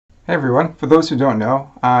Hey everyone, for those who don't know,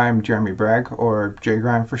 I'm Jeremy Bragg, or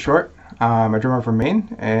J.Grind for short. I'm a drummer from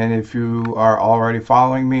Maine, and if you are already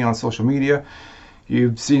following me on social media,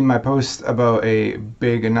 you've seen my post about a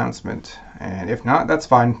big announcement. And if not, that's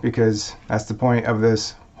fine, because that's the point of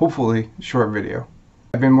this, hopefully, short video.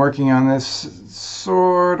 I've been working on this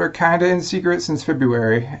sort of kinda in secret since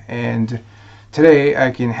February, and today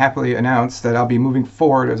I can happily announce that I'll be moving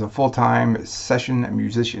forward as a full-time session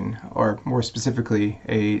musician, or more specifically,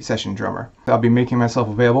 a session drummer. I'll be making myself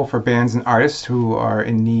available for bands and artists who are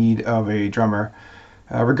in need of a drummer,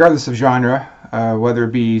 regardless of genre, whether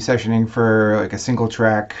it be sessioning for like a single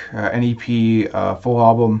track, an EP, a full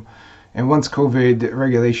album. And once COVID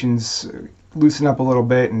regulations loosen up a little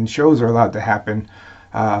bit and shows are allowed to happen,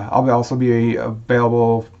 I'll also be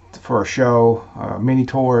available for a show, mini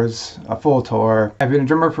tours, a full tour. I've been a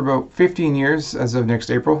drummer for about 15 years as of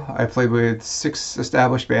next April. I played with 6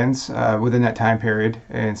 established bands within that time period,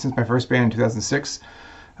 and since my first band in 2006,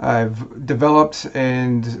 I've developed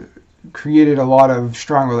and created a lot of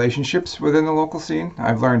strong relationships within the local scene.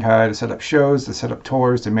 I've learned how to set up shows, to set up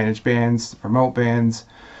tours, to manage bands, to promote bands,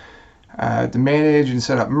 to manage and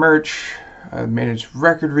set up merch, manage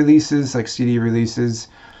record releases like CD releases.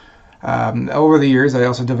 Over the years, I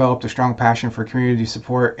also developed a strong passion for community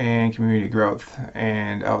support and community growth.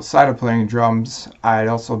 And outside of playing drums, I'd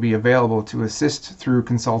also be available to assist through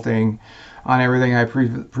consulting on everything I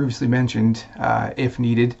previously mentioned, if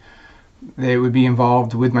needed. They would be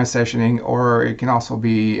involved with my sessioning, or it can also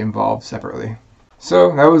be involved separately.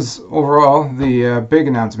 So that was overall the big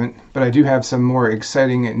announcement, but I do have some more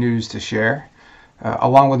exciting news to share.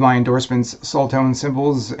 Along with my endorsements, Soultone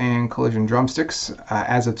Cymbals and Collision Drumsticks,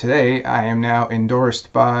 as of today, I am now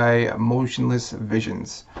endorsed by Motionless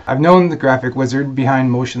Visions. I've known the graphic wizard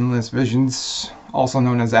behind Motionless Visions, also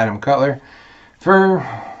known as Adam Cutler, for,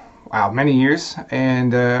 wow, many years,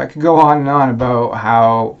 and I could go on and on about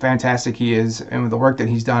how fantastic he is and the work that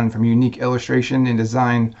he's done, from unique illustration and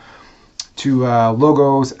design to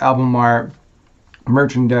logos, album art,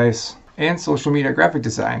 merchandise, and social media graphic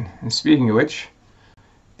design. And speaking of which,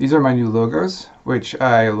 these are my new logos, which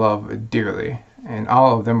I love dearly, and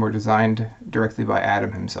all of them were designed directly by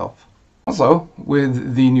Adam himself. Also,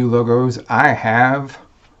 with the new logos, I have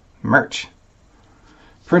merch.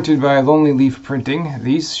 Printed by Lonely Leaf Printing,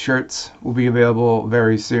 these shirts will be available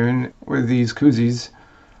very soon, with these koozies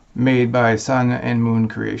made by Sun and Moon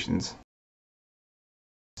Creations.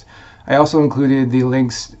 I also included the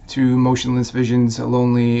links to Motionless Visions,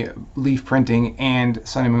 Lonely Leaf Printing, and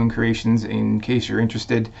Sun and Moon Creations in case you're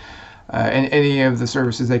interested in any of the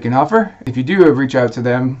services they can offer. If you do reach out to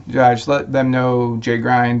them, just let them know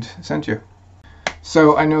J.Grind sent you.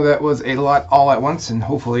 So I know that was a lot all at once, and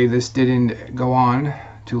hopefully this didn't go on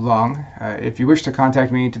too long. If you wish to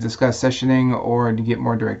contact me to discuss sessioning or to get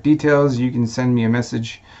more direct details, you can send me a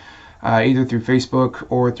message either through Facebook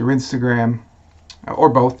or through Instagram, or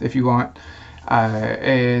both if you want.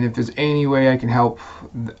 And if there's any way I can help,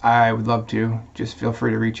 I would love to. Just feel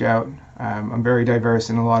free to reach out. I'm very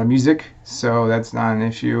diverse in a lot of music, so that's not an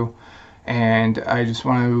issue. And I just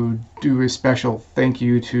want to do a special thank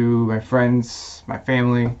you to my friends, my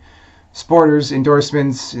family, supporters,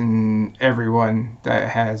 endorsements, and everyone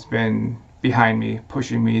that has been behind me,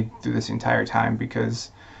 pushing me through this entire time,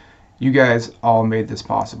 because you guys all made this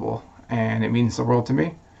possible, and it means the world to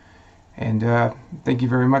me. And thank you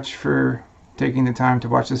very much for taking the time to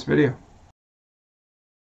watch this video.